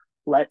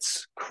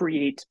let's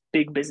create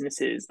big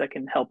businesses that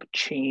can help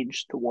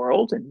change the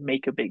world and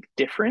make a big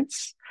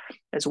difference,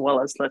 as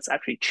well as let's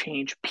actually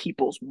change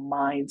people's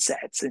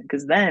mindsets. And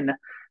because then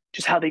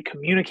just how they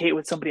communicate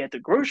with somebody at the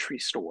grocery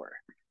store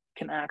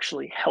can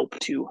actually help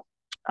to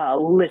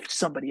lift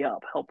somebody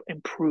up, help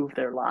improve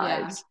their Yeah.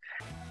 lives.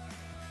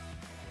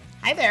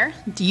 Hi there.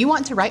 Do you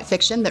want to write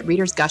fiction that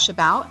readers gush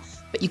about,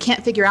 but you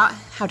can't figure out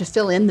how to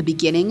fill in the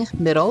beginning,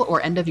 middle,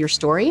 or end of your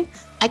story?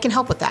 I can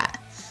help with that.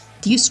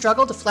 Do you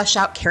struggle to flesh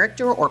out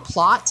character or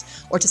plot,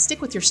 or to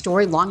stick with your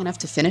story long enough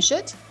to finish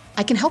it?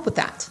 I can help with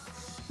that.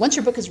 Once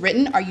your book is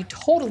written, are you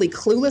totally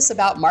clueless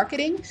about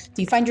marketing?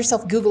 Do you find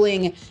yourself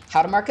Googling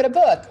how to market a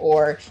book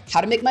or how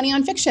to make money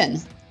on fiction?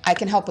 I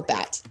can help with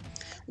that.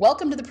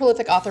 Welcome to the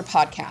Prolific Author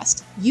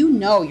Podcast. You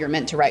know you're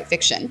meant to write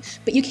fiction,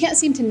 but you can't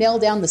seem to nail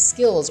down the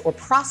skills or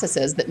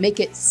processes that make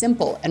it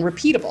simple and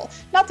repeatable,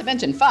 not to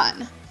mention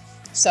fun.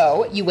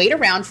 So you wait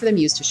around for the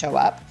muse to show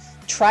up,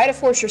 try to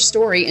force your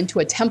story into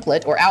a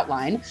template or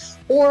outline,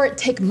 or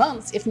take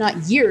months, if not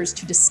years,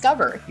 to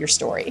discover your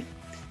story.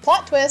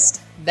 Plot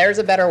twist, there's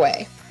a better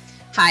way.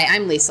 Hi,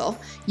 I'm Liesl,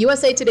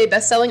 USA Today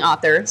bestselling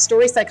author,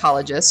 story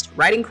psychologist,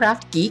 writing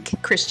craft geek,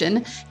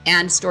 Christian,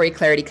 and story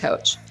clarity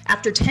coach.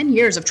 After 10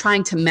 years of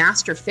trying to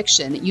master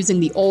fiction using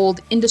the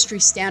old industry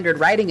standard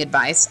writing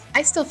advice,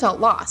 I still felt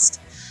lost.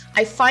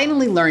 I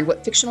finally learned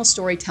what fictional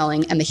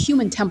storytelling and the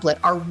human template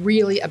are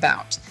really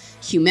about: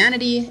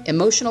 humanity,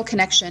 emotional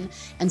connection,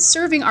 and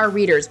serving our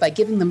readers by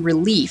giving them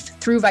relief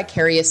through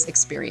vicarious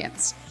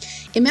experience.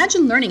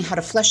 Imagine learning how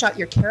to flesh out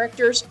your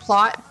characters,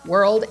 plot,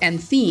 world, and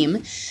theme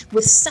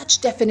with such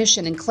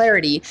definition and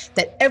clarity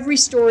that every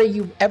story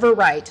you ever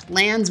write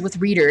lands with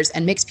readers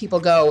and makes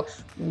people go,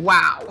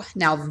 wow,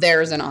 now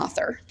there's an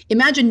author.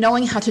 Imagine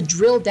knowing how to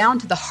drill down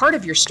to the heart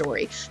of your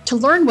story, to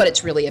learn what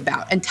it's really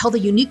about, and tell the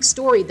unique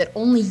story that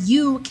only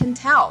you can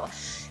tell,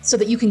 so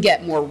that you can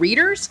get more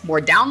readers,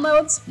 more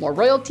downloads, more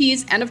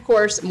royalties, and of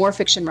course, more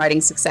fiction writing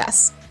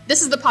success.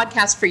 This is the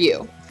podcast for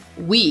you.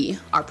 We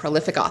are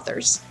prolific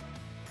authors.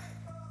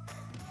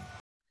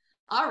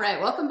 All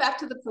right, welcome back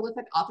to the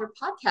Prolific Author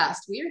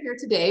Podcast. We are here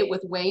today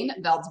with Wayne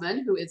Veldsman,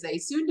 who is a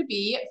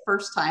soon-to-be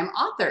first-time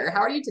author. How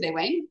are you today,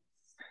 Wayne?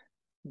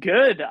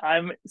 Good.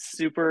 I'm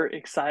super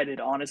excited,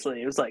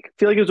 honestly. It was like, I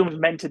feel like it was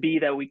meant to be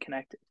that we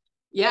connected.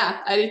 Yeah,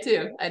 I do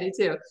too. I do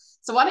too.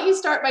 So why don't you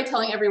start by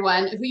telling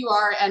everyone who you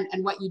are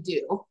and what you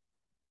do?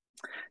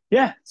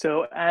 Yeah.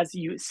 So as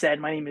you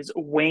said, my name is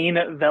Wayne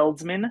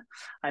Veldsman.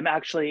 I'm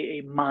actually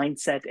a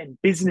mindset and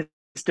business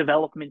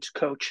development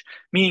coach,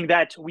 meaning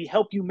that we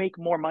help you make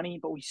more money,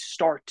 but we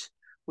start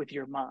with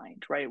your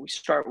mind, right? We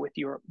start with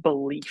your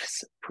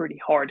beliefs pretty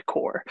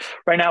hardcore.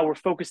 Right now, we're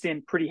focused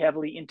in pretty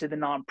heavily into the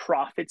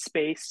nonprofit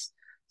space,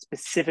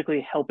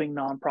 specifically helping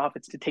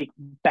nonprofits to take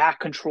back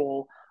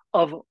control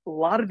of a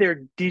lot of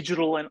their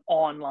digital and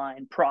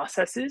online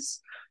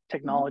processes.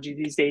 Technology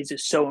these days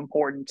is so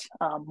important.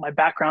 My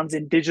background's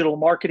in digital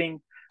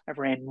marketing. I've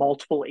ran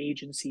multiple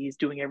agencies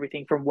doing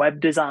everything from web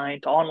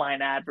design to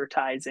online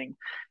advertising,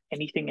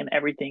 anything and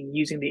everything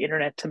using the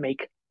internet to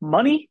make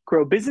money,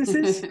 grow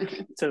businesses.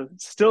 So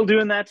still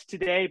doing that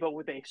today, but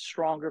with a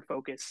stronger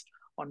focus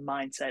on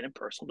mindset and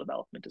personal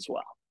development as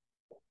well.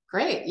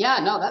 Great. Yeah,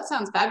 no, that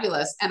sounds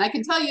fabulous. And I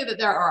can tell you that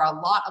there are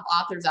a lot of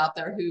authors out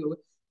there who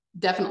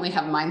definitely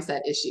have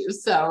mindset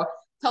issues. So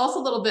tell us a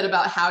little bit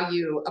about how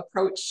you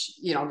approach,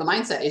 the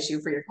mindset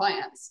issue for your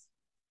clients.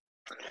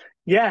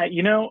 Yeah,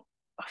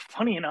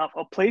 funny enough,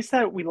 a place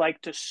that we like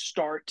to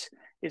start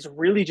is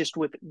really just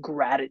with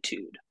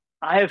gratitude.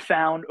 I have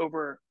found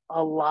over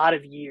a lot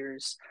of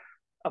years,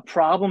 a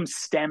problem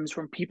stems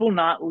from people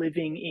not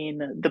living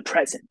in the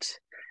present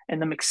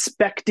and them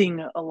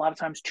expecting a lot of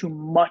times too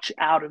much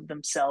out of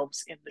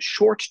themselves in the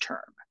short term.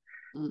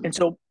 And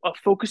so a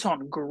focus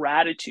on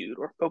gratitude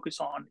or focus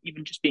on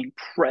even just being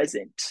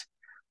present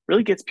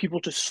really gets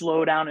people to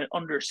slow down and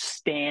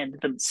understand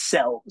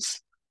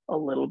themselves a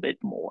little bit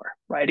more,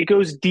 right? It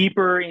goes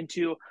deeper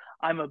into,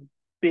 I'm a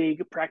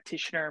big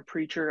practitioner and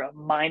preacher of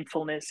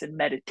mindfulness and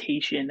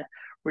meditation,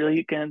 really,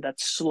 again,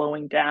 that's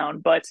slowing down.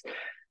 But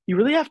you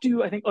really have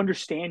to, I think,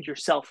 understand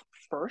yourself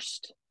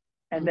first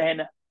and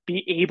then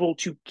be able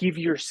to give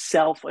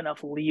yourself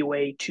enough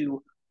leeway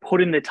to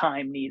put in the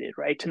time needed,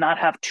 right? To not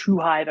have too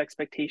high of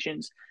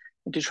expectations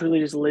and just really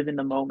just live in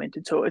the moment.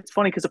 And so it's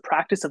funny because the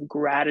practice of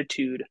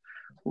gratitude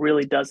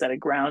really does that. It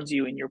grounds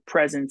you in your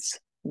presence,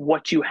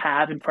 what you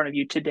have in front of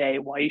you today,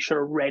 why you should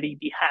already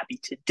be happy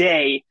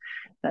today.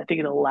 And I think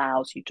it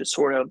allows you to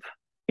sort of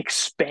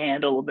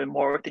expand a little bit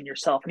more within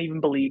yourself and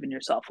even believe in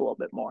yourself a little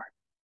bit more.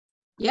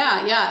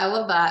 Yeah, I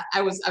love that.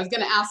 I was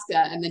going to ask,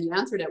 and then you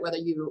answered it, whether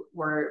you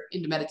were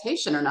into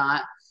meditation or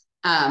not.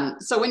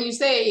 So when you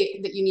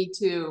say that you need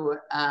to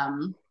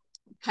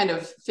kind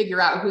of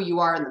figure out who you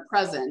are in the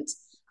present,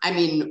 I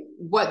mean,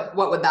 what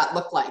would that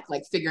look like?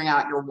 Like figuring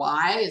out your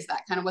why? Is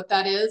that kind of what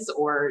that is?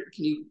 Or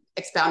can you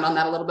expound on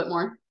that a little bit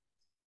more?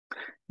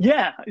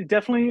 Yeah, it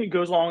definitely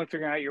goes along with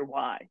figuring out your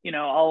why.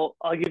 I'll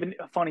give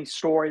a funny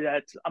story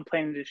that I'm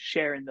planning to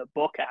share in the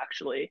book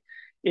actually.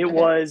 It Okay.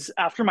 was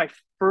after my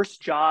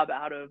first job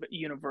out of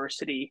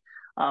university.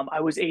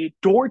 I was a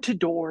door to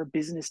door,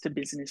 business to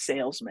business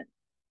salesman.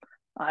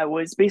 I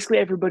was basically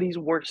everybody's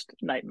worst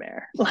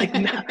nightmare. Like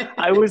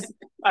I was,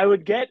 I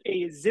would get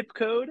a zip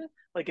code,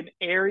 like an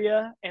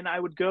area, and I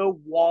would go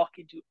walk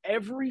into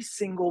every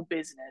single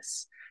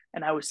business,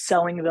 and I was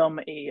selling them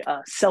a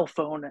cell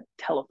phone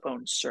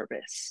telephone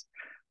service.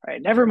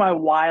 Right. Never my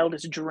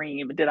wildest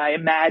dream did I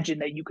imagine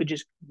that you could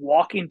just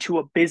walk into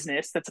a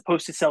business that's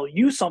supposed to sell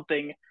you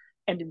something,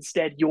 and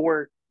instead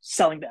you're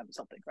selling them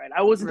something. Right.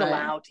 I wasn't Right.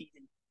 allowed to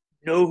even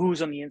know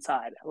who's on the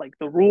inside. Like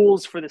the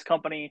rules for this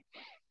company,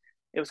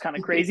 it was kind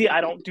of crazy.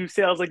 I don't do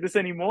sales like this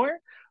anymore,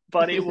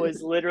 but it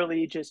was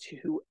literally just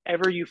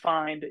whoever you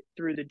find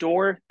through the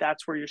door,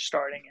 that's where you're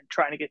starting and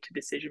trying to get to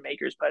decision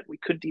makers. But we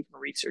couldn't even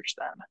research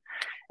them.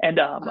 And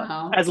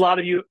Wow. as a lot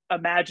of you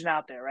imagine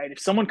out there, right? If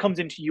someone comes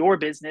into your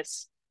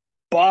business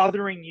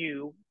bothering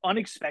you,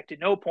 unexpected,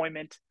 no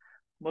appointment,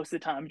 most of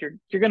the time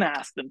you're gonna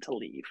ask them to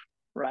leave,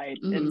 right?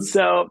 And Hmm.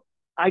 so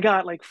I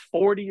got like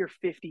 40 or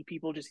 50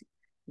 people just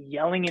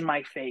yelling in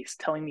my face,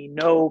 telling me,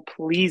 no,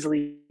 please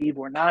leave.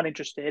 We're not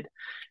interested.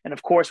 And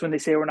of course, when they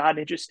say we're not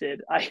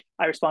interested, I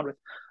respond with,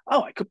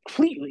 oh, I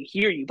completely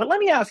hear you, but let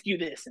me ask you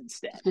this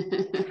instead.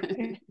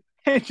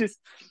 it just,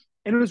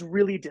 and it was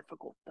really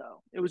difficult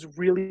though. It was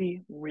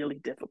really, really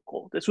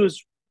difficult. This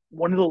was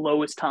one of the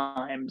lowest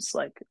times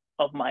like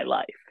of my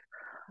life.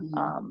 Hmm.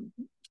 Um,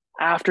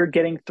 After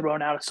getting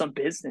thrown out of some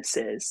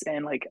businesses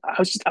and like I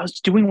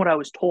was doing what I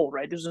was told,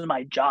 right? This was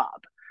my job.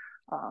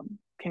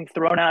 Getting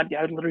thrown out, yeah,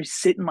 I would literally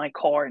sit in my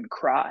car and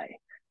cry.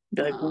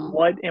 Be like, Oh.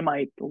 what am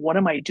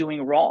I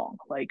doing wrong?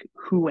 Like,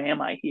 who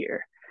am I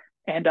here?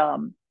 And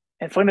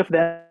and fun enough,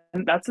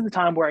 then that's the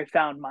time where I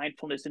found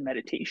mindfulness and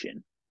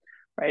meditation,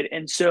 right?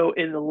 And so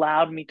it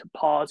allowed me to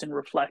pause and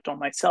reflect on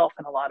myself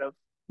and a lot of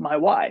my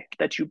why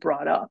that you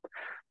brought up.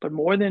 But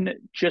more than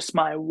just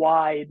my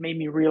why, it made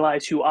me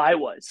realize who I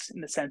was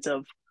in the sense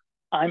of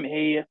I'm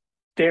a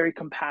very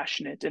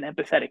compassionate and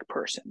empathetic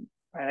person.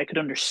 Right? I could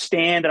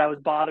understand that I was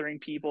bothering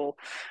people.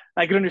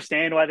 I could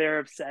understand why they're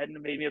upset and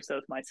it made me upset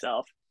with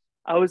myself.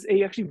 I was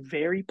a actually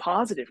very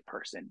positive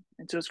person.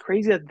 And so it's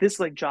crazy that this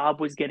like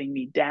job was getting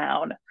me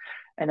down.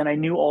 And then I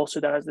knew also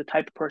that I was the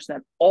type of person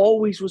that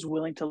always was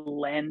willing to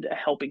lend a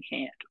helping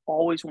hand,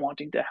 always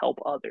wanting to help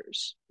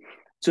others.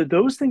 So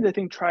those things I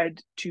think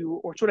tried to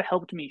or sort of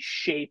helped me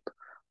shape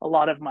a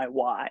lot of my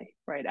why,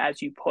 right?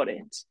 As you put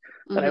it,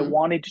 that I Hmm.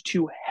 wanted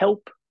to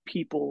help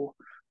people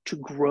to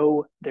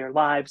grow their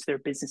lives, their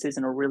businesses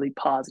in a really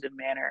positive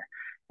manner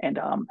and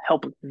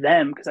help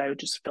them because I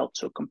just felt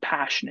so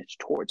compassionate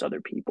towards other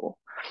people.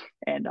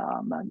 And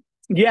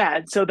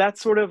yeah, so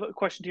that's sort of a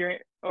question to your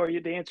or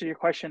the answer to your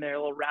question there, a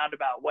little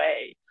roundabout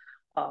way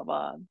of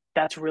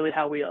that's really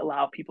how we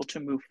allow people to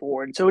move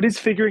forward. So it is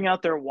figuring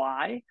out their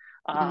why.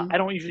 I Hmm.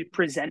 don't usually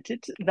present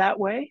it that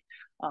way,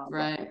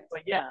 Right.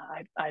 but yeah,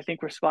 I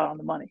think we're spot on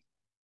the money.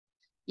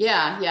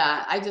 Yeah,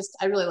 yeah.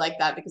 I really like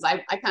that because I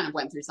kind of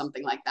went through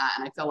something like that.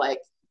 And I feel like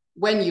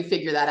when you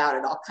figure that out,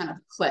 it all kind of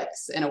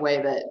clicks in a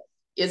way that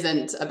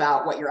isn't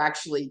about what you're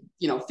actually,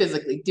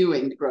 physically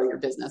doing to grow your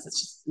business. It's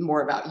just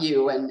more about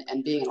you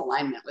and being in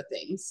alignment with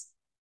things.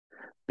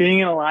 Being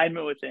in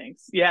alignment with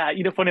things. Yeah,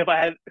 funny if I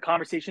had a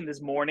conversation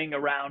this morning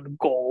around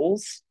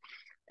goals,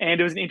 and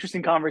it was an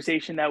interesting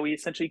conversation that we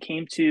essentially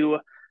came to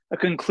a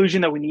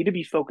conclusion that we need to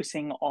be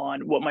focusing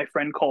on what my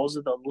friend calls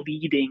the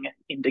leading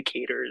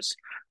indicators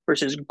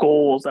versus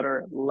goals that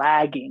are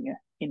lagging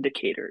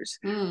indicators.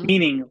 Mm,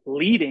 Meaning,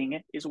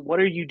 leading is what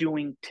are you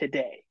doing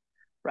today,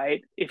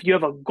 right? If you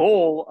have a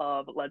goal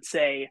of, let's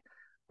say,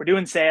 we're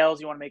doing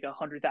sales, you want to make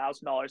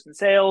 $100,000 in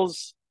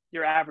sales,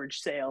 your average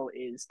sale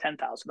is $10,000,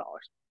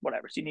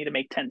 whatever. So you need to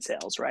make 10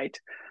 sales, right?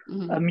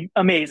 mm,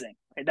 Amazing.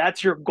 Right?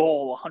 That's your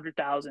goal,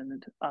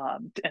 100,000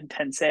 and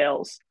 10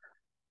 sales.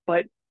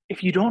 But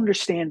if you don't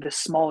understand the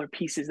smaller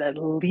pieces that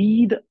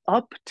lead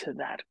up to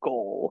that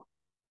goal,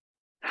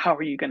 how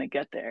are you going to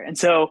get there? And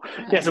so,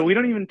 yeah, so right. we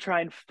don't even try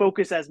and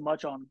focus as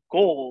much on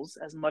goals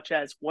as much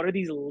as what are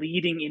these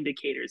leading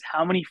indicators?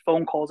 How many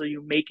phone calls are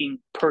you making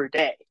per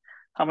day?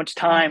 How much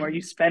time are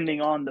you Mm,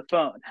 spending on the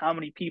phone? How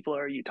many people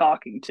are you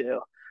talking to?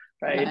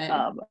 Right.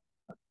 right.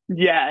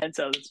 Yeah. And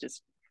so it's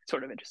just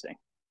sort of interesting.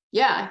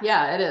 Yeah,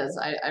 yeah, it is.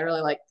 I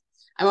really like,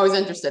 I'm always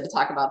interested to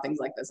talk about things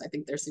like this. I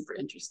think they're super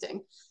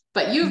interesting.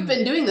 But you've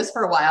been doing this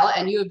for a while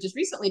and you have just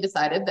recently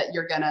decided that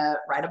you're going to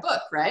write a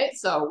book, right?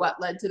 So what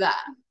led to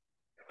that?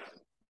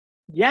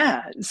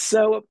 Yeah.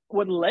 So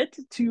what led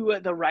to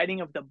the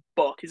writing of the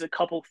book is a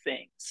couple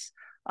things.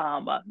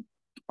 Um, uh,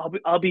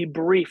 I'll be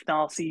brief, and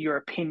I'll see your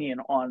opinion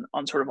on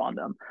sort of on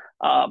them.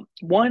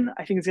 One,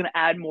 I think it's going to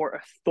add more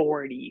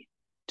authority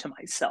to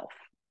myself,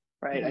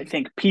 right? I Mm-hmm.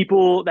 think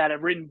people that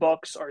have written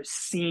books are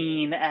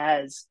seen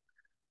as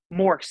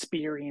more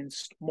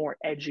experienced, more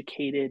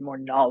educated, more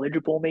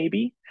knowledgeable,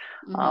 maybe.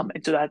 Mm-hmm.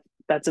 And so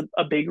that's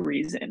a big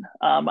reason.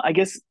 I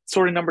guess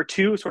sort of number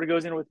two sort of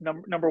goes in with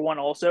number one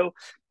also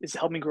is to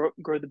help me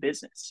grow the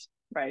business,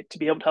 right? To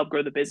be able to help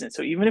grow the business.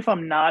 So even if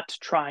I'm not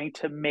trying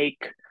to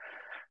make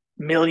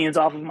millions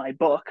off of my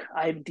book.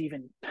 I haven't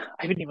even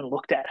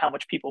looked at how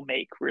much people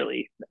make,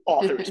 really,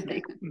 authors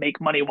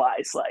make money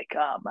wise.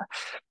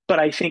 But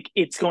I think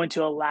it's going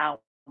to allow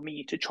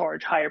me to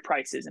charge higher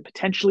prices, and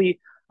potentially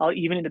I'll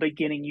even in the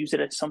beginning use it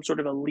as some sort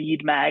of a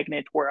lead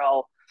magnet where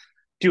I'll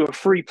do a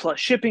free plus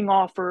shipping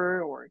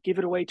offer or give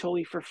it away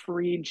totally for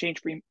free and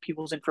change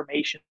people's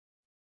information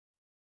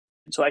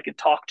so I can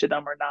talk to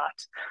them or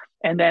not.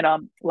 And then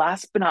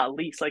last but not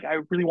least, like I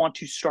really want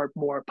to start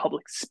more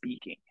public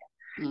speaking.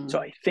 So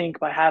Mm. I think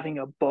by having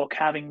a book,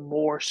 having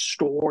more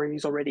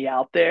stories already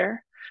out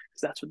there,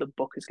 because that's what the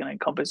book is going to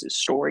encompass is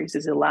stories,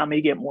 is allow me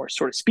to get more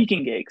sort of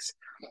speaking gigs.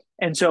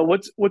 And so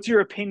what's your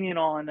opinion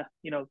on,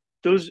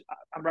 those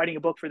I'm writing a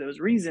book for those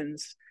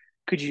reasons.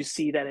 Could you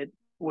see that it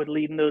would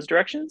lead in those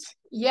directions?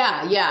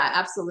 Yeah, yeah,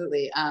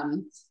 absolutely.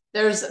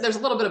 There's a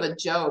little bit of a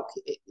joke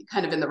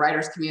kind of in the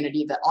writers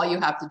community that all you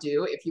have to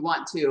do if you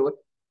want to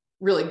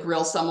really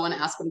grill someone,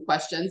 ask them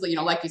questions.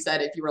 Like you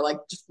said, if you were like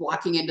just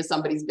walking into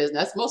somebody's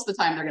business, most of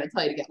the time they're going to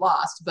tell you to get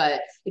lost.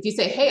 But if you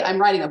say, "Hey, Yeah. I'm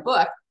writing a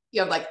book," you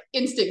have like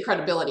instant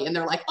credibility, and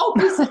they're like, "Oh,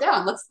 please sit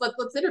down. Let's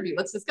interview.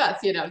 Let's discuss."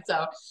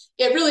 So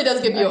it really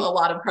does give you a Nice.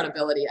 lot of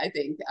credibility, I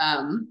think.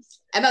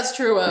 And that's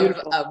true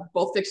Beautiful. of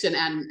both fiction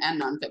and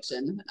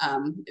nonfiction.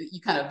 You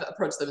kind of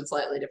approach them in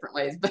slightly different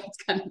ways, but it's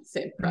kind of the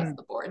same across Mm,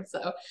 the board.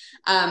 So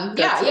that's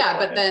yeah, so yeah.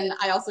 But funny. then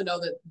I also know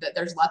that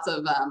there's lots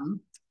of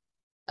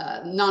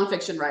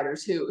nonfiction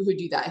writers who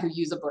do that, who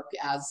use a book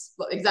as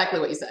exactly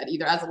what you said,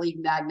 either as a lead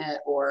magnet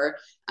or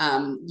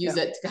use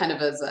Yeah. it to kind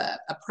of as a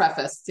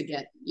preface to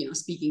get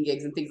speaking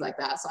gigs and things like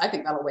that. So I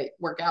think that'll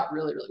work out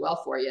really really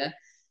well for you.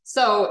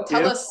 So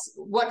tell Beautiful. us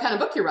what kind of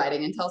book you're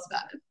writing and tell us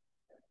about it.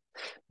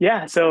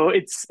 Yeah, so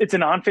it's a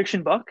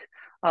nonfiction book.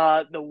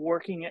 The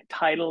working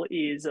title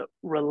is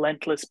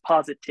Relentless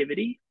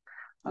Positivity.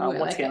 Ooh, I Once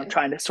like again, I'm it.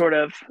 trying to sort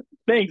of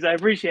thanks. I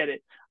appreciate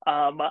it.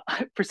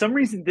 For some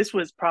reason, this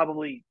was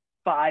probably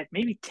 5,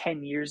 maybe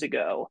 10 years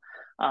ago.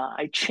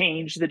 I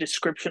changed the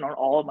description on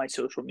all of my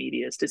social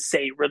medias to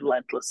say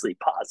relentlessly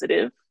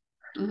positive.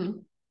 Mm-hmm.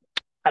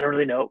 I don't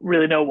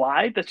really know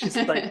why. That's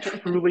just like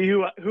truly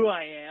who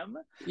I am.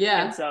 And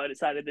Yeah. so I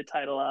decided the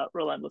title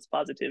Relentless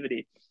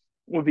Positivity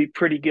would be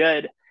pretty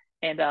good.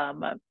 And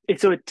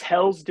it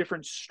tells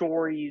different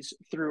stories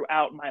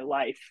throughout my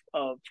life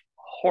of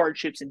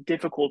hardships and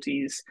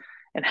difficulties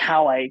and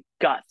how I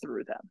got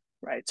through them.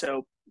 Right.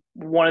 So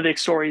one of the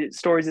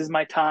stories is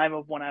my time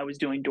of when I was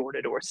doing door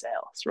to door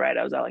sales. Right.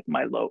 I was at like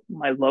my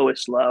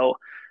lowest low,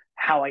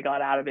 how I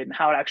got out of it and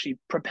how it actually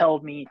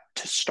propelled me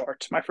to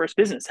start my first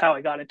business, how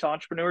I got into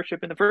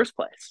entrepreneurship in the first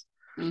place.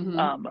 Mm-hmm.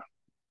 Um,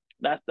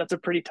 that's a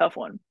pretty tough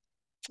one.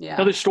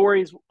 Another Yeah.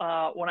 story is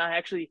when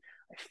I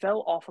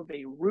fell off of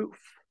a roof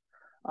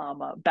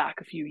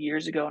back a few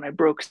years ago and I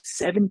broke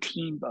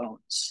 17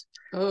 bones.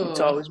 And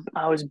so I Oh. was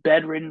I was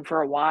bedridden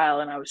for a while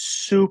and I was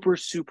super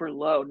super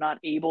low, not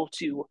able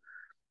to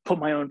put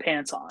my own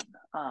pants on,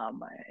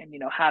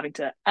 and having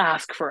to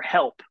ask for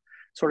help,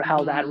 sort of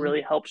how that Mm-hmm.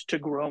 really helped to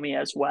grow me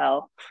as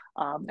well.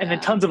 And then Yeah.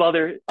 tons of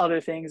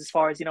other things as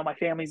far as my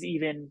family's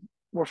even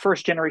we're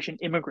first generation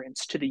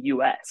immigrants to the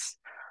U.S.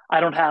 I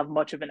don't have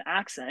much of an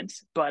accent,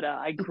 but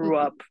I grew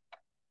up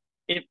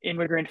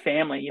immigrant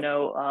family,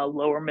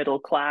 lower middle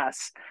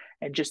class,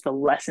 and just the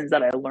lessons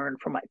that I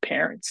learned from my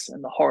parents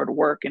and the hard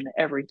work and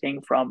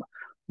everything from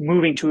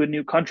moving to a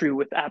new country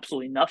with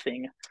absolutely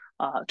nothing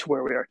to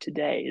where we are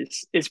today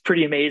is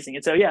pretty amazing.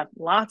 And so yeah,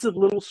 lots of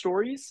little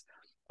stories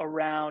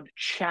around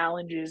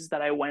challenges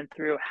that I went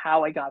through,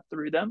 how I got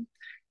through them,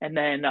 and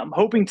then I'm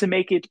hoping to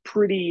make it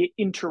pretty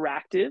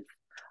interactive.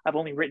 I've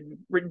only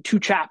written 2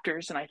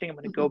 chapters, and I think I'm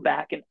going to go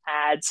back and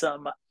add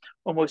some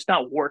almost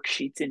not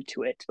worksheets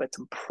into it, but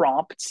some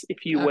prompts,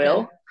 if you Okay.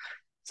 will.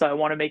 So I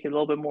want to make it a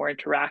little bit more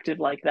interactive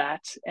like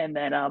that. And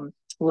then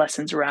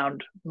lessons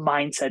around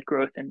mindset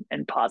growth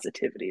and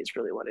positivity is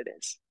really what it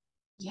is.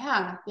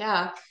 Yeah,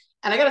 yeah.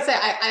 And I gotta say,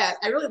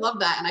 I really love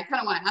that, and I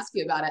kind of want to ask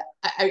you about it.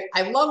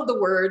 I love the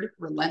word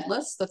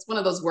relentless. That's one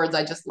of those words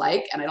I just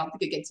like, and I don't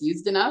think it gets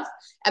used enough.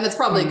 And that's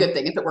probably a Mm, good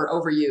thing. If it were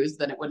overused,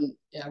 then I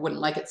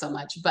wouldn't like it so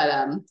much. But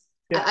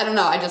yeah. I don't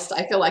know. I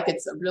feel like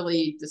it's a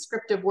really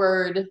descriptive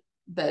word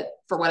that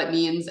for what it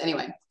means.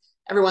 Anyway,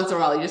 every once in a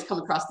while, you just come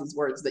across these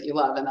words that you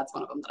love, and that's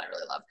one of them that I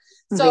really love.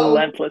 So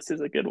Relentless is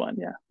a good one.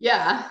 Yeah.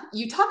 yeah,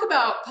 you talk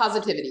about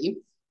positivity,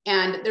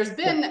 and there's Yeah.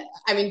 been,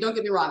 I mean, don't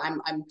get me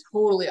wrong, I'm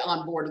totally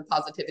on board with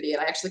positivity,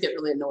 and I actually get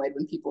really annoyed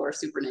when people are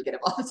super negative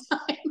all the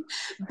time.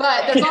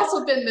 But there's Yeah.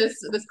 also been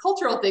this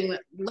cultural thing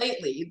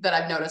lately that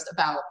I've noticed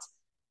about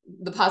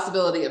the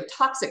possibility of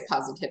toxic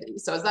positivity.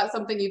 So is that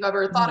something you've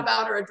ever thought Mm.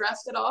 about or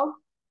addressed at all?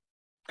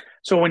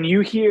 So when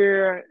you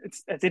hear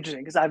it's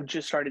interesting because I've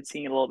just started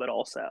seeing it a little bit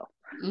also.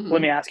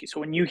 Let me Mm-hmm. ask you. So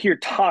when you hear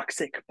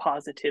toxic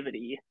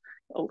positivity,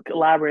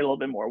 elaborate a little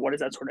bit more. What does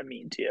that sort of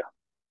mean to you?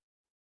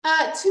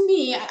 To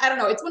me, I don't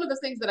know. It's one of those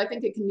things that I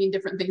think it can mean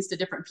different things to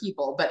different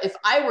people. But if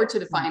I were to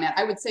Mm. define it,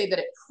 I would say that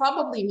it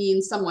probably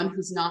means someone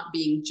who's not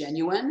being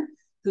genuine,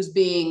 who's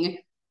being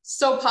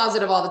so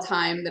positive all the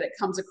time that it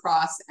comes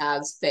across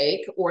as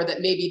fake, or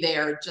that maybe they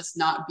are just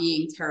not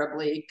being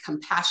terribly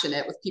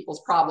compassionate with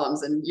people's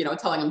problems and,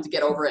 telling them to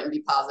get over it and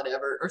be positive,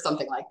 or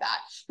something like that.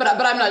 But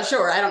I'm not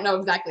sure. I don't know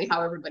exactly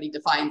how everybody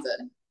defines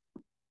it.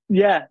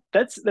 Yeah,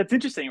 that's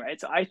interesting, right?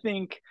 So I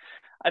think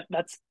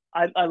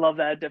I love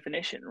that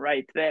definition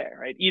right there,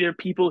 right? Either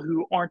people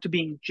who aren't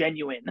being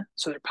genuine,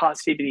 so their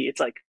positivity, it's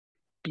like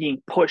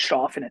being pushed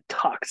off in a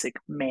toxic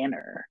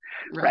manner,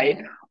 right?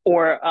 Right.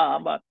 Or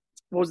what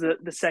was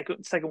the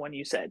second one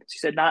you said? You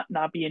said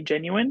not being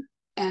genuine,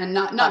 And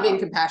not being um,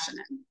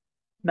 compassionate.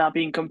 not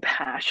being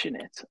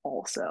compassionate,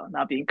 also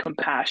not being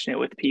compassionate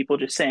with people,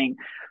 just saying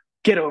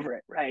get over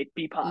it, right?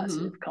 Be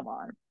positive. Mm-hmm. Come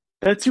on,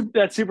 that's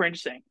super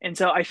interesting. And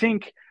so I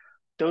think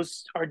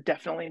those are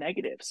definitely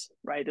negatives,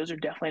 right? Those are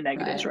definitely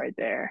negatives Right. right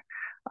there.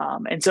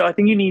 And so I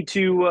think you need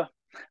to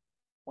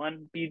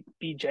one be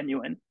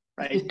genuine,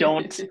 right?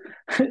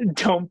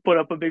 Don't put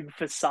up a big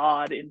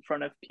facade in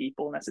front of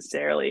people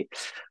necessarily.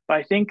 But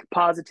I think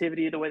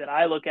positivity, the way that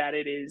I look at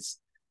it is,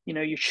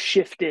 you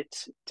shift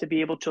it to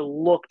be able to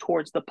look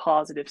towards the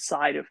positive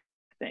side of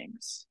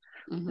things.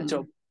 And so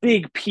a Mm-hmm.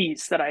 big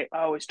piece that I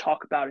always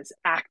talk about is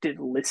active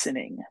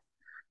listening,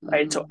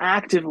 right? So Mm-hmm.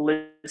 active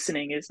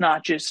listening is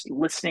not just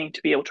listening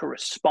to be able to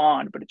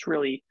respond, but it's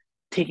really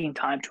taking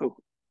time to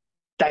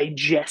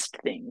digest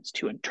things,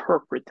 to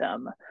interpret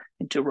them,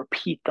 and to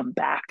repeat them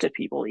back to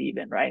people,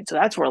 even, right? So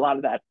that's where a lot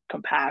of that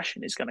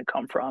compassion is going to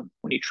come from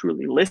when you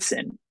truly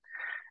listen.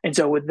 And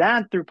so with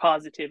that, through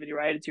positivity,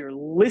 right, it's you're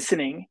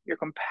listening, your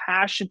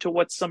compassion to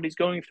what somebody's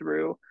going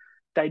through,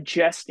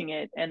 digesting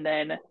it, and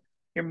then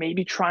you're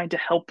maybe trying to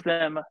help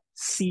them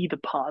see the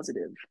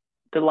positive,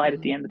 the light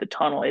at the Mm-hmm. end of the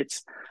tunnel.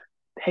 It's,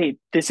 hey,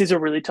 this is a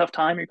really tough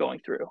time you're going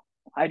through.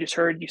 I just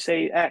heard you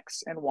say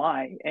X and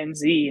Y and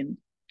Z, and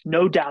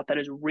no doubt that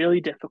is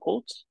really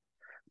difficult.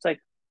 It's like,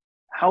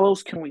 how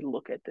else can we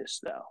look at this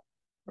though?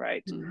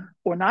 Right? Mm-hmm.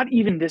 Or not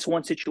even this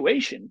one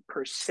situation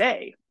per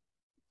se.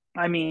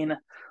 I mean,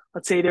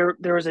 let's say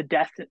there was a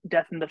death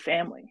in the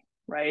family,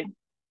 right?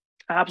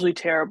 Absolutely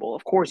terrible.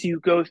 Of course, you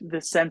go through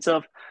the sense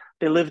of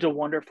they lived a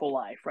wonderful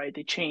life, right?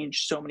 They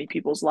changed so many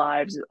people's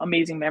lives,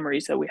 amazing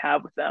memories that we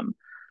have with them.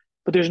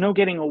 But there's no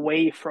getting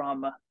away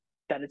from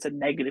that it's a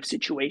negative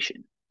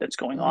situation that's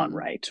going on, Mm-hmm.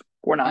 right?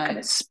 We're not going to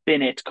Right.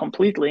 spin it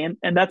completely,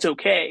 and that's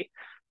okay.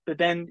 But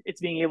then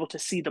it's being able to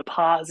see the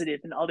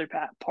positive in other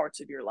parts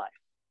of your life,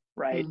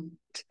 right?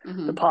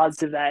 Mm-hmm. The Mm-hmm.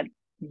 positive that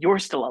you're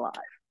still alive,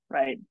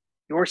 right?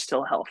 You're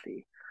still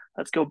healthy.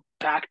 Let's go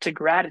back to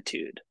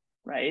gratitude,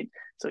 right?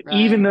 So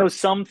even Right. though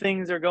some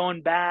things are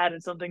going bad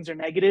and some things are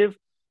negative,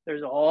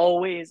 there's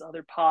always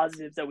other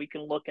positives that we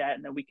can look at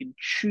and that we can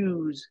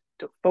choose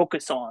to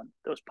focus on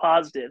those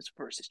positives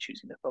versus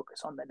choosing to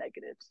focus on the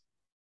negatives.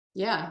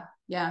 Yeah.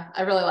 Yeah.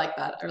 I really like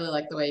that. I really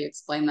like the way you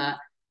explain that.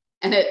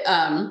 And it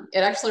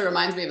actually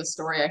reminds me of a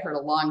story I heard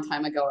a long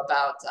time ago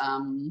about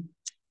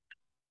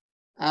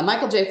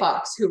Michael J.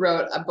 Fox, who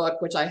wrote a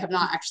book which I have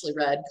not actually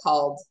read,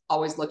 called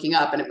Always Looking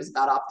Up, and it was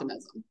about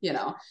optimism.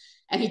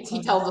 And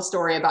he tells a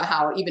story about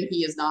how even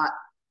he is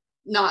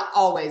not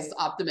always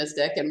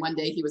optimistic. And one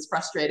day he was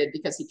frustrated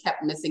because he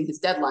kept missing his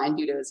deadline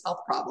due to his health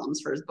problems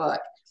for his book.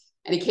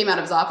 And he came out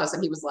of his office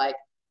and he was like,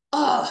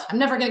 "Oh, I'm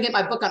never going to get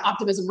my book on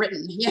optimism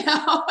written,"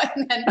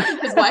 And then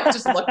his wife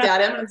just looked at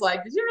him and was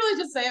like, "Did you really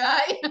just say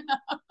that?"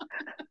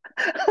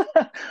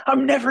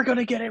 I'm never going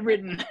to get it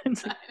written.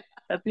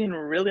 That's being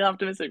really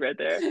optimistic right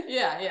there.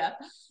 Yeah, yeah.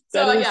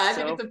 That So is yeah, I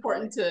think it's so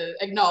important funny. to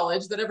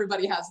acknowledge that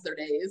everybody has their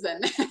days,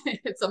 and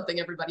it's something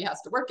everybody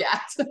has to work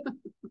at.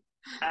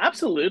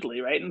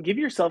 Absolutely, right? And give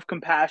yourself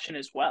compassion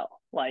as well.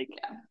 Like,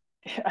 Yeah.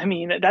 I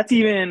mean, that's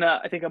even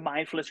I think a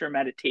mindfulness or a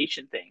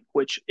meditation thing.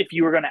 Which, if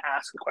you were going to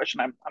ask the question,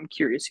 I'm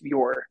curious if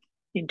you're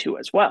into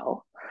as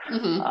well.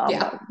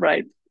 Yeah.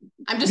 Right?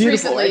 I'm just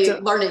Beautiful, right? recently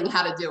So learning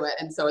how to do it,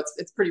 and so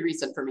it's pretty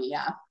recent for me.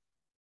 Yeah.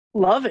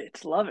 love it,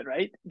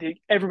 right?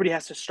 Everybody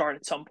has to start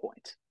at some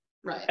point.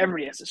 Right.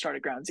 Everybody has to start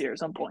at ground zero at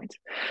some point.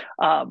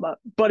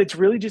 But it's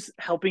really just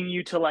helping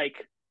you to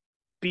like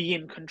be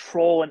in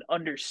control and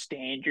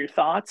understand your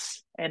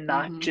thoughts and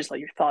not Mm-hmm. just let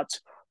your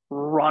thoughts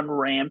run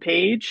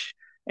rampage.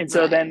 And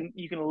so Right. then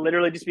you can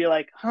literally just be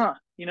like, huh,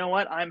 you know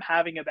what? I'm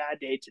having a bad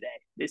day today.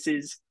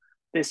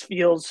 This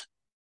feels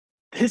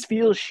this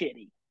feels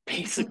shitty,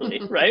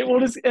 basically, right? Well,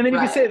 just and then you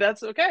can Right. say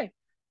that's okay,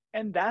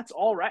 and that's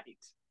all right,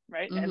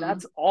 right? And Mm-hmm.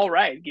 that's all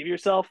right. Give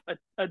yourself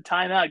a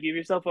timeout. Give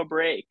yourself a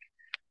break.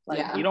 Like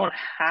you Yeah. don't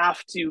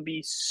have to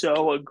be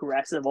so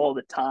aggressive all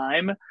the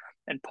time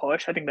and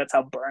push. I think that's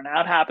how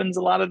burnout happens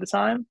a lot of the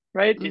time,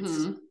 right?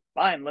 It's Mm-hmm.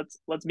 fine.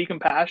 Let's be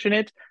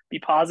compassionate, be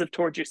positive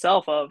towards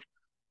yourself of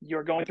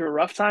you're going through a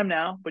rough time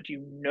now, but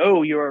you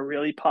know you're a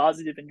really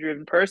positive and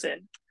driven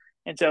person.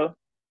 And so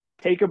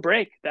take a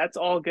break. That's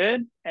all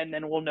good. And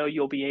then we'll know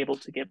you'll be able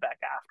to get back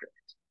after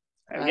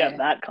it. Right? We have Right.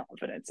 that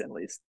confidence, at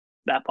least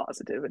that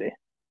positivity.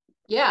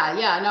 Yeah.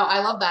 Yeah. No, I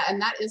love that,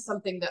 and that is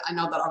something that I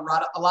know that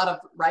a lot of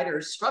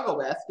writers struggle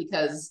with,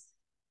 because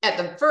at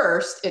the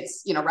first,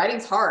 it's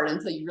writing's hard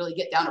until you really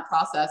get down a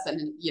process and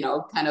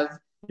kind of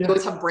you Yeah.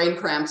 always have brain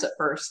cramps at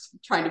first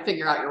trying to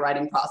figure out your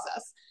writing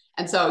process.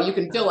 And so you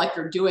can feel like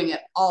you're doing it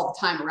all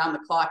the time around the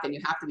clock and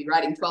you have to be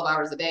writing 12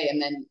 hours a day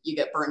and then you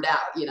get burned out,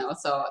 you know?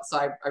 So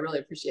I really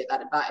appreciate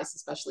that advice,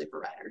 especially for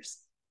writers.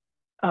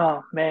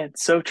 Oh man,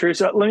 so true.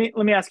 So let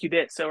me ask you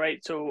this. So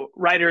right, so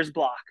writer's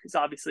block is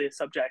obviously a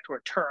subject or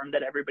a term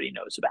that everybody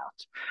knows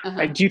about.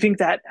 Right? Uh-huh. Do you think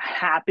that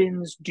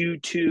happens due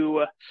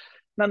to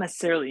not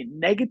necessarily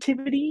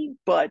negativity,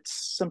 but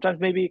sometimes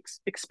maybe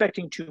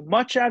expecting too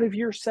much out of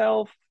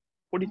yourself?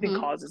 What do you think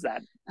Mm-hmm. causes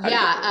that? How do you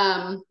get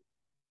Yeah. through it?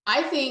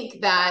 I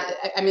think that,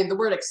 I mean, the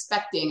word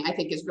expecting, I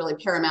think, is really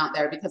paramount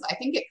there because I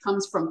think it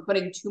comes from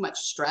putting too much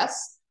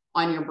stress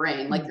on your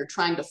brain. Like Mm. you're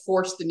trying to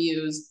force the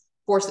muse,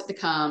 force it to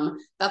come.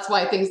 That's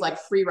why things like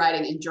free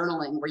writing and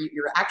journaling, where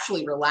you're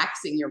actually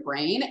relaxing your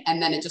brain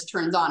and then it just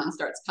turns on and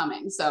starts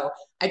coming. So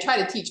I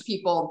try to teach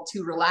people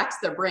to relax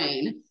their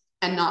brain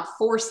and not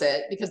force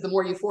it, because the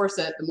more you force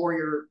it, the more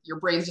your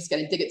brain's just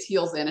going to dig its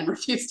heels in and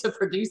refuse to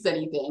produce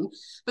anything.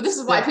 But this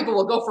is why Yeah. people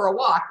will go for a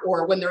walk,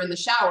 or when they're in the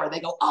shower they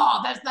go,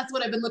 oh, that's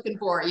what I've been looking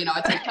for. You know,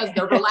 it's because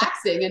they're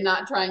relaxing and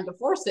not trying to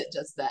force it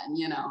just then,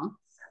 you know.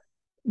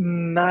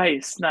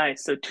 Nice,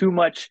 nice. So too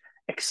much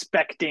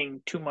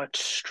expecting, too much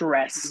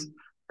stress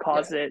Mm-hmm.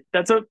 cause Yep.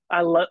 it.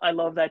 I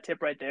love that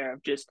tip right there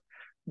of just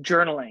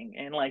journaling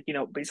and like,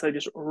 basically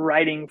just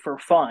writing for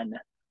fun,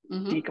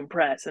 Mm-hmm.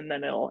 decompress, and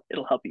then it'll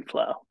help you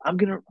flow. I'm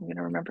gonna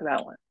remember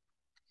that one.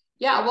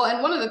 Yeah, well,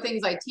 and one of the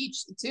things I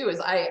teach too is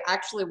I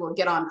actually will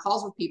get on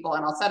calls with people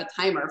and I'll set a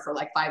timer for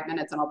like 5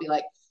 minutes and I'll be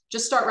like,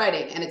 just start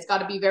writing. And it's got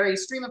to be very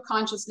stream of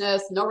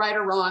consciousness, no right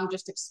or wrong,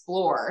 just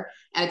explore.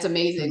 And it's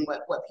amazing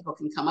what people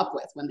can come up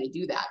with when they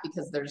do that,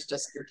 because there's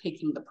just, you're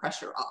taking the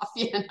pressure off,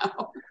 you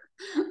know?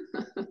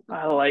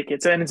 I like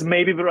it. So, and it's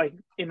maybe but like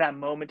in that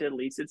moment at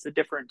least, it's a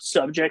different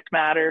subject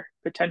matter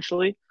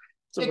potentially.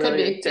 So It could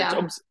really be, it's yeah,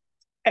 almost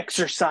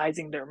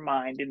exercising their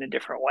mind in a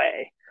different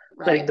way,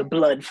 letting the right.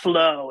 blood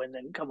flow and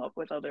then come up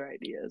with other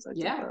ideas, I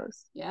Yeah,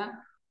 suppose. yeah,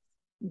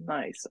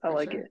 Nice. I for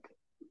like sure. it.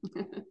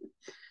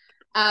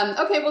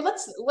 Okay, well,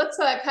 let's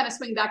kind of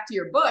swing back to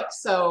your book.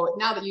 So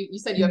now that you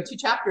said you have two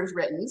chapters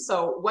written,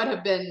 so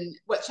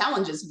what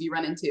challenges have you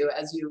run into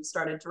as you've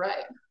started to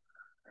write?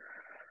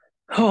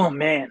 Oh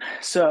man.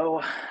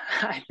 So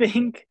I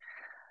think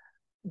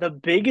the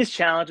biggest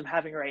challenge I'm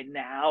having right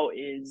now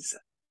is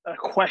a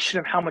question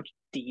of how much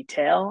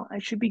detail I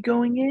should be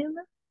going in.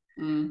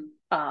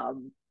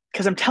 Mm,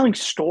 Because I'm telling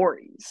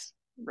stories,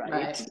 right?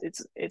 right.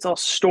 It's all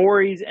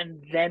stories,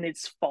 and then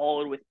it's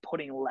followed with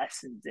putting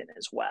lessons in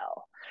as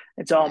well.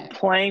 And so I'm Right.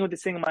 playing with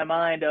this thing in my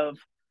mind of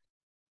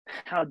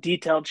how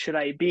detailed should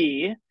I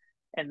be,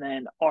 and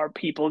then are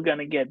people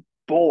gonna get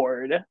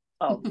bored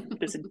of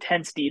this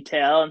intense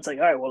detail? And it's like,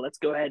 all right, well, let's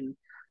go ahead and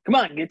come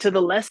on, get to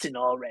the lesson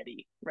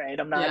already, right?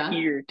 I'm not Yeah.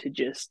 here to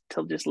just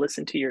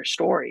listen to your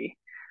story.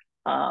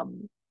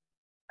 Um,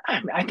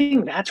 I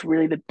think that's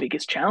really the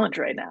biggest challenge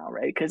right now,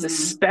 right? Because Mm,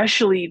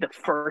 especially the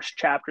first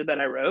chapter that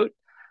I wrote,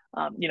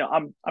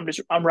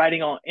 I'm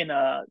writing on in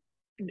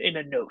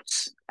a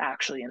notes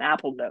actually in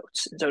Apple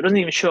Notes, and so it doesn't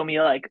even show me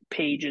like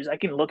pages. I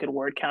can look at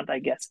word count, I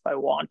guess, if I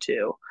want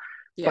to,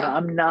 but yeah.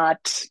 I'm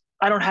not.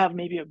 I don't have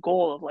maybe a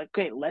goal of like,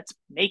 okay, let's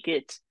make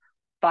it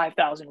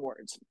 5,000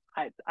 words.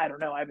 I don't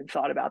know. I haven't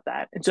thought about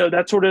that, and so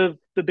that's sort of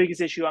the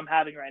biggest issue I'm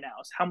having right now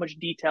is how much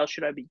detail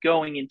should I be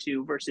going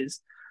into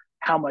versus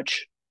how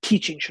much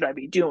teaching should I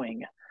be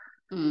doing?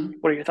 Mm.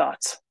 What are your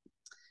thoughts?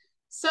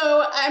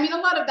 So, I mean, a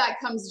lot of that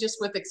comes just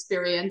with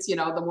experience. You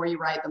know, the more you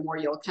write, the more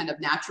you'll kind of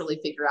naturally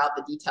figure out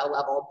the detail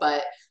level.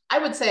 But I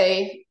would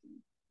say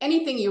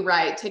anything you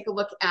write, take a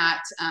look at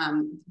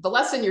the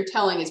lesson you're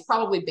telling is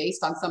probably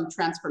based on some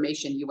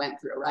transformation you went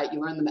through, right?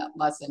 You learned the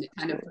lesson, it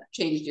kind of Absolutely.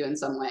 changed you in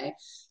some way.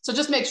 So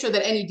just make sure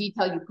that any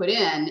detail you put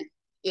in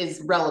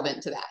is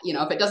relevant to that. You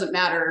know, if it doesn't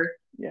matter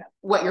Yeah.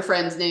 what your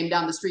friend's name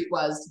down the street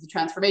was to the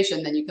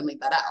transformation, then you can leave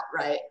that out,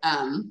 right?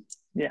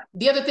 Yeah.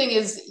 The other thing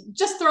is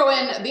just throw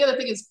in, the other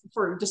thing is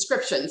for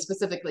description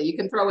specifically, you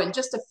can throw in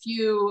just a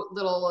few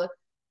little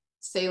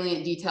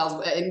salient details,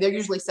 and they're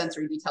usually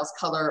sensory details,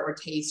 color or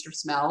taste or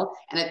smell.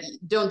 And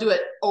don't do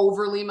it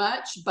overly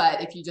much,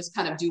 but if you just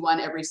kind of do one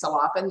every so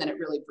often, then it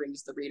really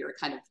brings the reader,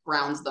 kind of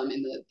grounds them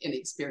in the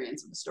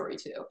experience of the story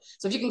too.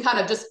 So if you can kind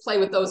of just play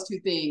with those two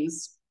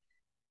things,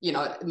 you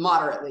know,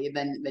 moderately,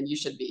 then you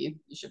should be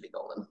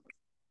golden.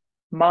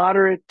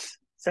 Moderate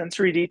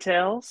sensory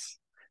details.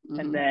 And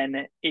Mm-hmm.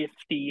 then if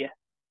the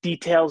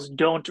details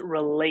don't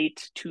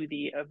relate to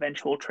the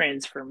eventual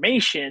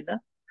transformation,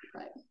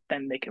 Right.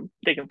 then they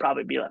can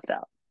probably be left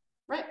out.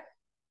 Right.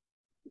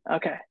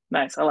 Okay,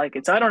 nice. I like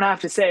it. So I don't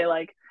have to say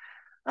like,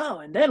 oh,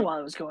 and then while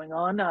it was going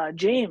on,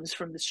 James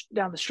from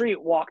down the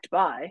street walked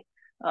by.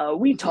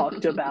 We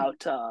talked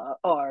about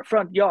our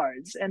front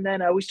yards, and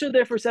then we stood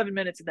there for 7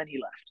 minutes, and then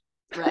he left.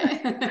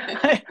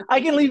 Right.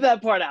 I can leave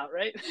that part out,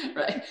 right?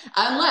 Right.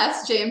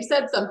 Unless James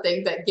said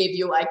something that gave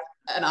you like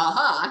an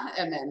aha,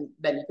 and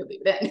then you could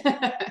leave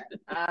it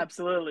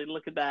Absolutely.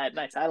 Look at that.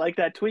 Nice. I like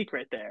that tweak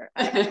right there,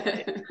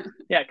 actually. in.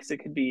 Yeah, because it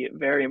could be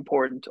very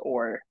important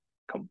or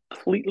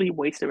completely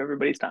waste of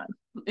everybody's time.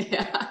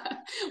 Yeah.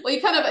 Well,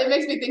 it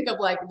makes me think of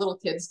like little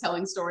kids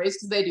telling stories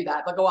because they do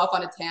that. They'll go off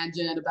on a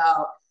tangent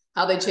about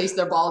how they chase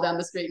their ball down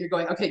the street and you're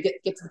going, okay,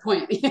 get to the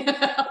point.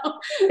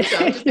 So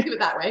just think of it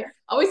that way.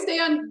 Always stay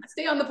on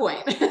the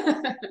point.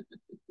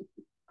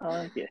 I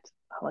like it.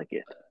 I like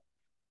it.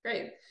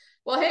 Great.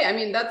 Well, hey, I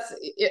mean,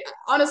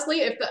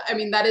 honestly, I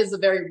mean, that is a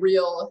very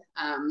real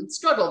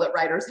struggle that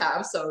writers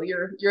have. So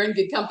you're in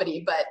good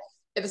company. But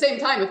at the same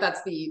time, if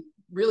that's the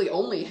really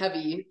only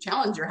heavy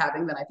challenge you're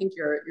having, then I think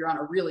you're on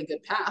a really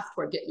good path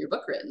toward getting your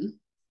book written.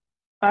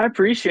 I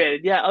appreciate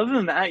it. Yeah. Other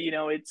than that,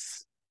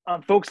 it's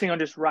I'm focusing on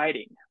just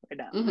writing right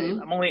now. Right.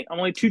 Mm-hmm. I'm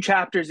only two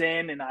chapters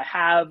in, and I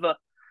have a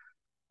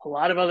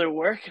lot of other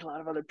work, a lot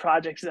of other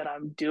projects that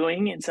I'm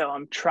doing, and so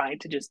I'm trying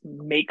to just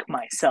make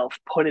myself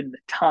put in the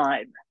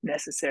time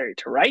necessary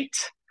to write.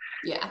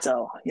 Yeah.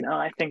 So,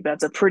 I think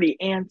that's a pretty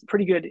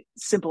good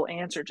simple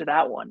answer to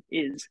that one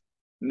is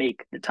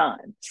make the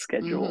time,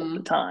 schedule the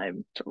Mm-hmm.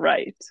 time to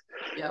write.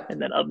 Yep.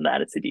 And then other than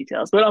that, it's the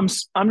details. But I'm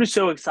just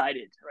so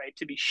excited, right,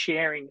 to be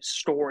sharing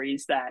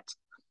stories that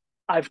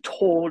I've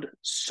told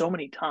so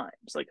many times.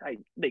 Like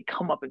they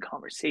come up in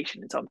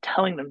conversation. And so I'm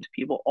telling them to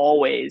people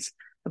always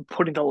and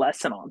putting the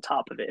lesson on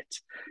top of it.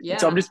 And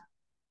so I'm Yeah. just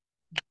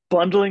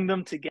bundling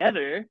them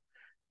together,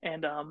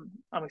 and I'm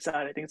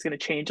excited. I think it's going to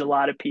change a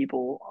lot of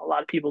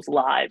people's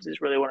lives is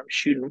really what I'm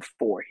shooting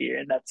for here,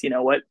 and that's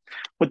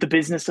what the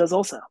business does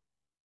also.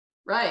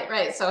 Right.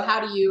 Right. So how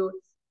do you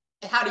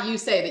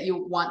say that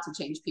you want to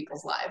change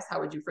people's lives? How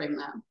would you frame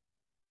that?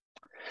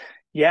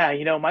 Yeah,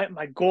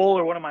 my goal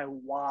or one of my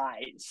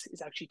whys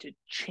is actually to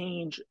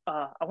change.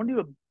 I want to do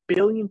 1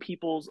 billion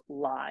people's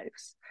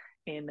lives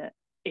in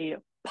a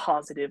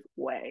positive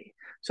way.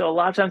 So a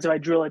lot of times, if I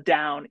drill it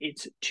down,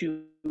 it's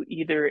to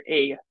either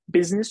a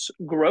business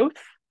growth,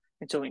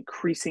 and so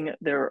increasing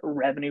their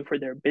revenue for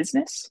their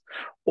business,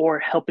 or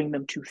helping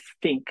them to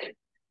think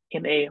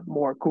in a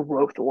more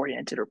growth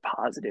oriented or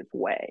positive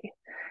way.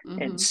 And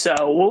Mm-hmm.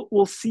 so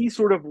we'll see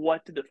sort of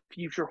what the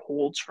future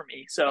holds for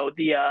me. So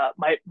the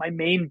my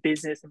main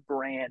business and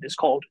brand is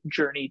called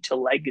Journey to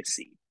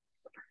Legacy.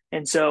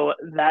 And so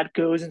that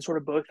goes in sort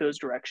of both those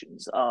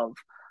directions of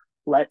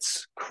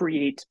let's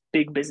create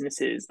big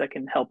businesses that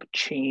can help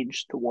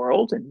change the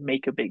world and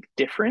make a big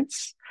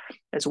difference,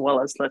 as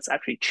well as let's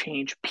actually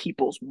change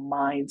people's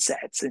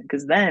mindsets. And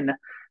because then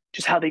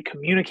just how they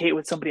communicate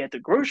with somebody at the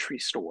grocery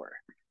store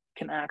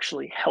can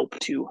actually help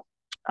to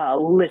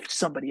lift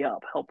somebody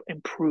up, help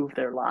improve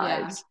their Yeah.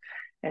 lives.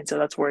 And so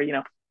that's where,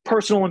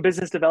 personal and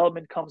business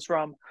development comes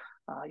from.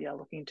 Yeah,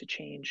 looking to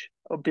change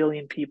 1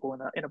 billion people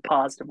in a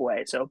positive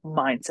way. So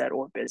mindset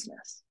or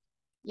business.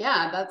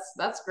 Yeah,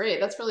 that's great.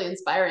 That's really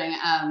inspiring.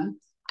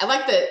 I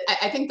like that.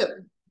 I think that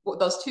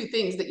those two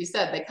things that you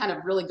said, they kind of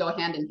really go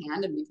hand in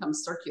hand and become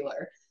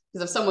circular.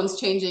 Because if someone's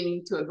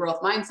changing to a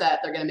growth mindset,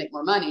 they're going to make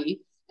more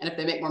money. And if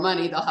they make more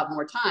money, they'll have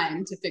more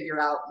time to figure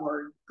out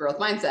more growth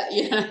mindset.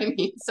 You know what I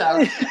mean? So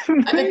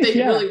I think they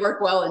Yeah, really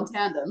work well in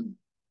tandem.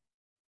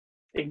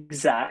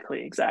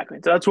 exactly. So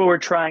that's what we're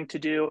trying to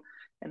do,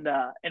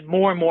 and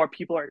more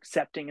people are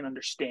accepting and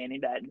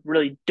understanding that it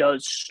really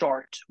does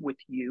start with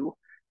you,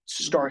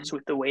 starts Mm-hmm.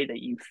 with the way that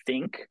you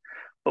think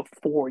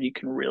before you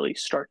can really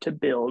start to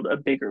build a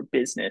bigger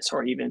business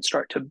or even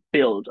start to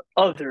build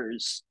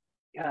others.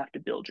 You have to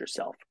build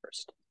yourself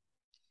first.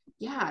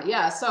 Yeah,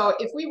 yeah. So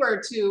if we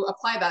were to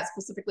apply that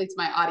specifically to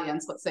my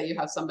audience, let's say you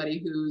have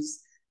somebody who's,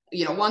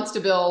 wants to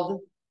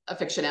build a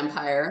fiction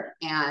empire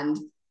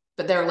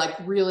but they're like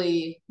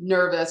really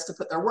nervous to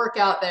put their work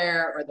out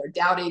there, or they're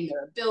doubting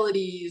their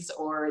abilities,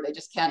 or they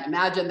just can't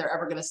imagine they're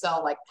ever going to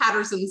sell like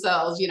Patterson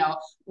sells,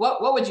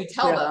 what would you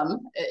tell Yeah. them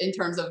in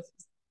terms of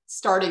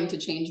starting to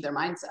change their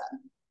mindset?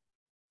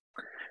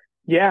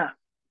 Yeah.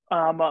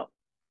 Um, uh,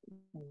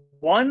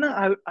 One,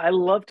 I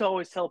love to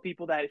always tell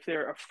people that if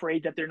they're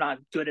afraid that they're not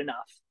good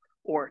enough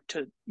or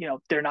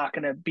they're not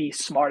going to be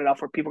smart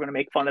enough or people are going to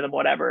make fun of them,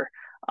 whatever,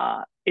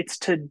 it's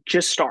to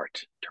just start.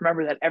 To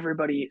remember that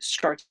everybody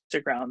starts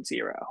at ground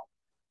zero,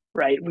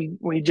 right?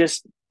 We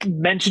just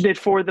mentioned it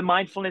for the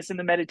mindfulness and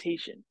the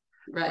meditation,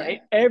 Right.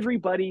 right?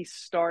 Everybody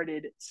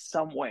started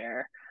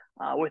somewhere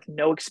with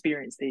no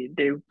experience.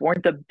 They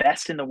weren't the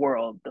best in the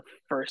world the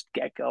first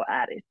get go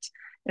at it.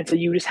 And so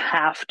you just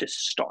have to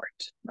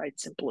start, right?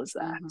 Simple as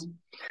that. Mm-hmm.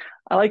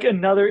 I like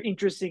another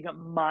interesting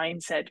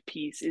mindset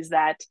piece is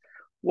that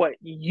what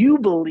you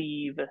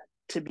believe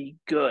to be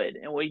good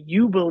and what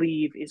you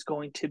believe is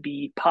going to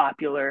be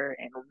popular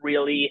and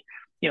really,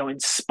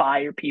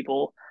 inspire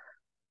people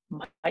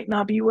might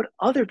not be what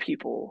other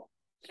people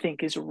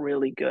think is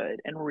really good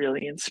and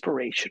really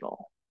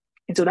inspirational.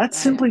 And so that's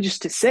Right. simply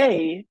just to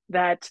say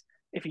that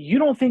if you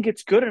don't think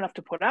it's good enough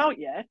to put out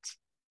yet,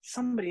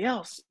 somebody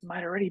else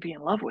might already be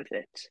in love with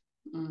it.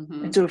 And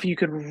Mm-hmm. so if you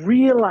could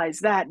realize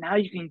that, now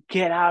you can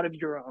get out of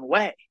your own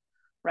way,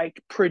 right?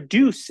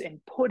 Produce and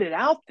put it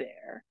out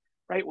there,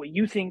 right? What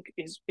you think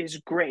is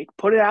great,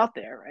 put it out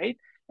there, right?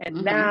 And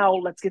Mm-hmm. now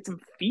let's get some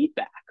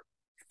feedback,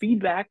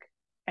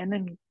 and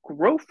then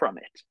grow from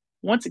it.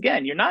 Once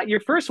again, you're not your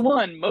first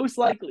one, most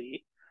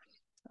likely.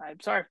 I'm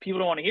sorry if people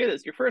don't want to hear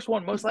this. Your first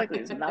one most likely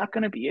is not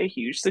going to be a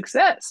huge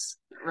success,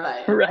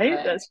 Right,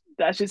 right? right.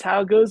 That's just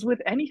how it goes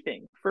with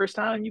anything. First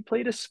time you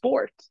played a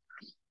sport,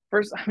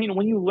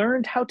 when you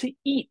learned how to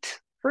eat,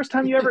 first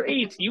time you ever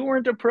ate, you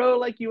weren't a pro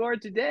like you are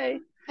today.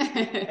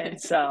 And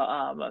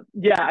so,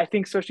 yeah, I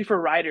think especially for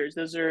riders,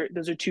 those are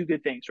two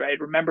good things, right?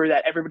 Remember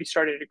that everybody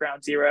started at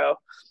ground zero,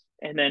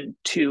 and then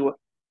to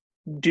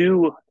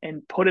do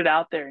and put it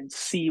out there and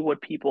see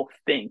what people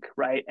think,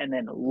 right? And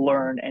then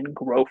learn and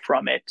grow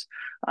from it.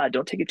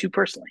 Don't take it too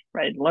personally,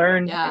 right?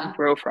 Learn and Yeah.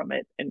 grow from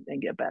it and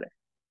get better.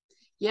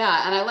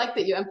 Yeah. And I like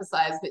that you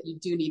emphasize that you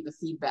do need the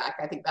feedback.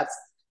 I think that's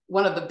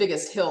one of the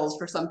biggest hills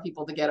for some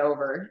people to get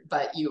over,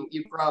 but you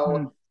grow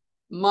Mm.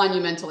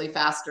 monumentally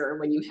faster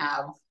when you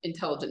have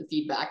intelligent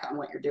feedback on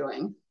what you're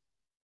doing.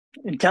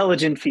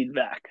 Intelligent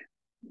feedback.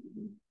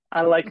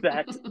 I like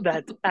that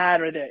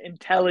ad right there.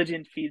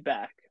 Intelligent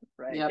feedback,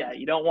 right? Yep. Yeah,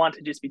 you don't want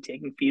to just be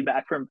taking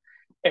feedback from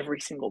every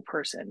single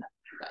person,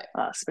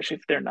 Right. especially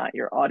if they're not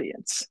your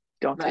audience.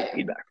 Don't take Right.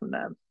 feedback from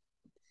them.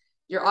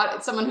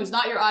 Someone who's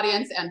not your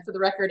audience, and for the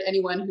record,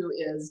 anyone who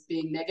is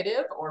being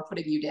negative or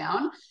putting you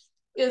down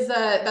is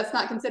that's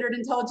not considered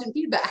intelligent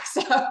feedback.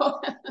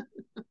 So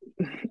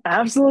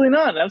Absolutely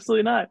not.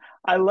 Absolutely not.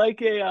 I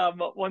like a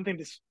one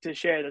thing to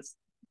share that's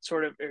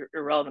sort of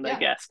irrelevant, I yeah.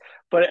 guess,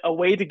 but a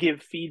way to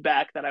give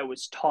feedback that I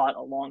was taught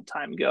a long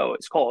time ago.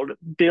 It's called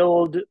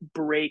build,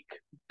 break,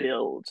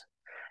 build,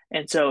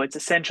 and so it's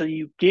essentially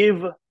you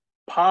give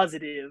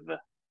positive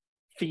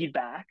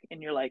feedback,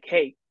 and you're like,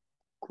 "Hey,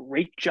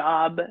 great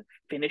job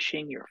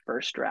finishing your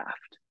first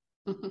draft."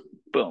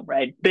 Boom,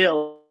 right?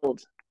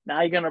 Build.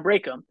 Now you're gonna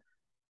break them.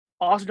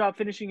 Awesome job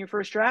finishing your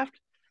first draft,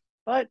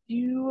 but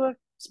you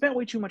spent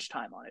way too much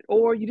time on it,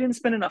 or you didn't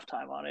spend enough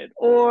time on it,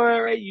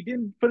 or right, you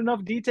didn't put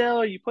enough detail,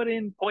 or you put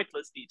in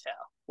pointless detail,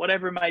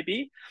 whatever it might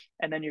be.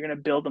 And then you're going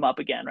to build them up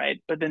again,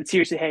 right? But then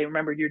seriously, hey,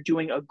 remember, you're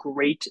doing a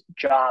great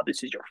job.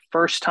 This is your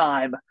first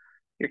time.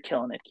 You're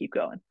killing it. Keep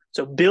going.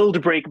 So build,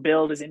 break,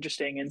 build is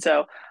interesting. And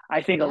so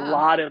I think a Yeah.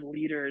 lot of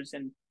leaders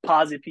and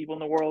positive people in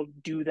the world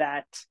do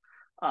that,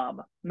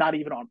 not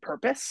even on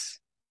purpose,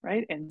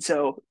 right? And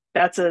so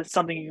that's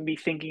something you can be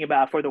thinking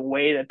about for the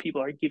way that people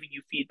are giving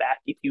you feedback,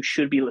 if you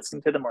should be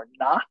listening to them or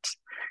not.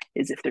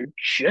 Is if they're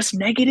just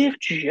negative,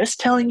 just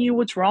telling you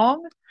what's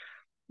wrong,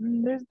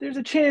 there's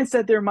a chance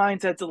that their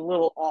mindset's a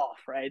little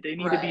off, right? They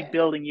need to be Right.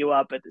 building you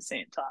up at the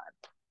same time.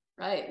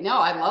 Right. No,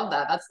 I love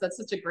that. That's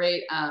such a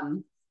great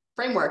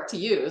framework to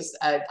use.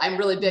 I'm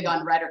really big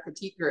on writer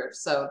critique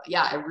groups, so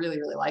yeah, I really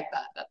really like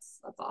that. That's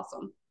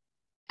awesome.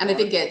 And I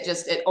think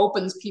Wonderful. it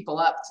opens people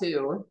up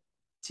to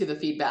the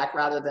feedback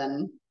rather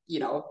than,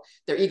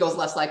 their ego's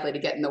less likely to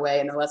get in the way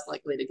and they're less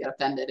likely to get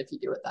offended if you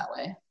do it that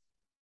way.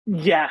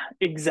 Yeah,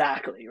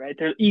 exactly, right?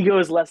 Their ego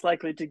is less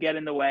likely to get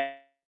in the way.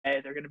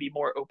 They're going to be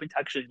more open to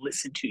actually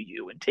listen to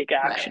you and take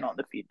Right. action on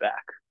the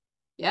feedback.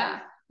 Yeah.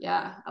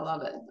 Yeah. I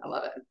love it. I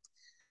love it.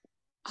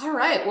 All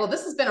right. Well,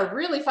 this has been a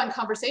really fun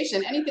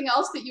conversation. Anything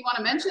else that you want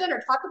to mention or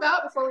talk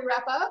about before we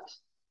wrap up?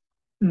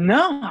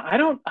 No, I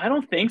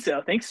don't think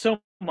so. Thanks so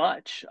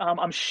much.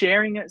 I'm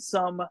sharing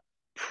some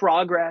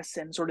progress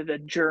and sort of the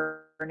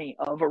journey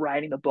of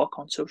writing the book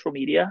on social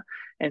media.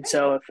 And Great.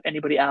 so if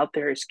anybody out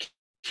there is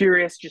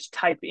curious, just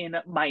type in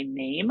my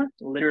name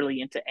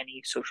literally into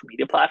any social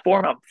media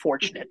platform. I'm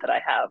fortunate that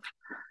I have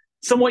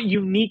somewhat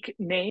unique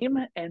name,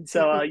 and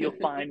so you'll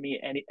find me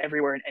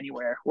everywhere and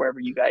anywhere wherever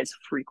you guys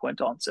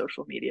frequent on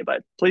social media.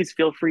 But please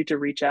feel free to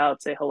reach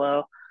out, say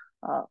hello.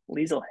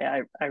 Liesel,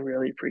 hey, I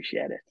really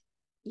appreciate it.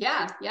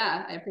 Yeah.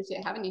 Yeah. I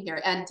appreciate having you here.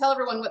 And tell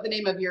everyone what the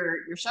name of your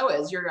show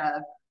is.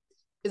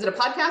 Is it a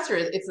podcast or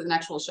it's an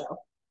actual show?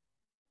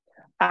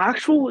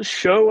 Actual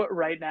show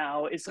right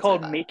now is That's what called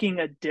I thought. Making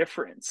a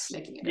Difference.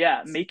 Making a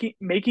Yeah, difference.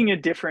 making a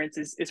difference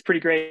is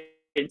pretty great.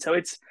 And so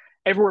it's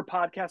everywhere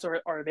podcasts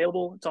are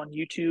available. It's on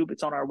YouTube.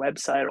 It's on our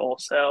website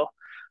also.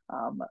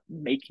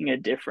 Making a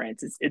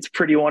difference. It's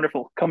pretty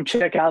wonderful. Come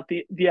check out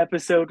the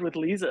episode with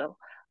Lisa.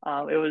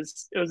 It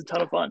was a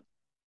ton of fun.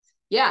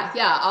 Yeah,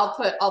 yeah. I'll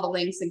put all the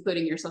links,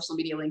 including your social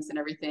media links and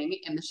everything,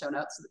 in the show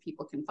notes so that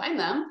people can find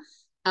them.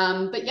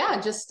 But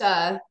yeah, just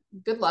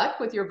good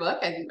luck with your book.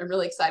 I'm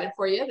really excited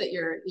for you that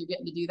you're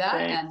getting to do that,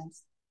 Thanks. and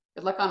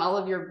good luck on all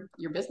of your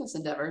business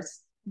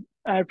endeavors.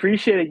 I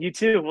appreciate it. You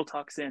too. We'll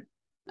talk soon.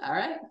 All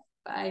right,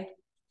 bye.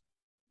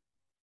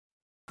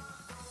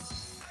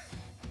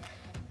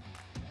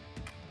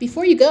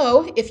 Before you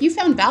go, if you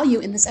found value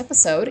in this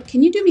episode,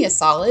 can you do me a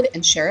solid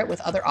and share it with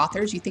other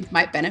authors you think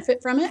might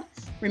benefit from it?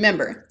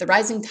 Remember, the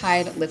rising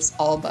tide lifts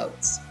all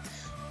boats.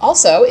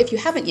 Also, if you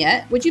haven't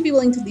yet, would you be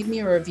willing to leave me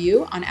a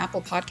review on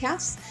Apple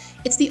Podcasts?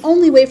 It's the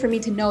only way for me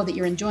to know that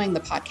you're enjoying the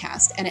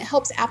podcast, and it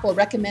helps Apple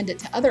recommend it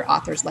to other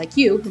authors like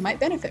you who might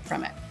benefit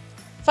from it.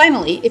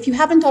 Finally, if you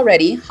haven't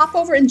already, hop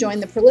over and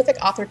join the Prolific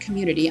Author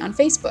community on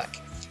Facebook.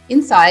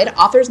 Inside,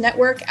 authors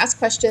network, ask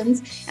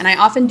questions, and I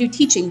often do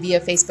teaching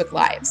via Facebook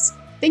Lives.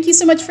 Thank you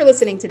so much for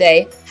listening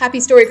today. Happy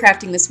story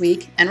crafting this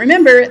week. And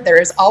remember, there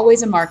is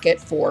always a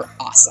market for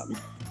awesome.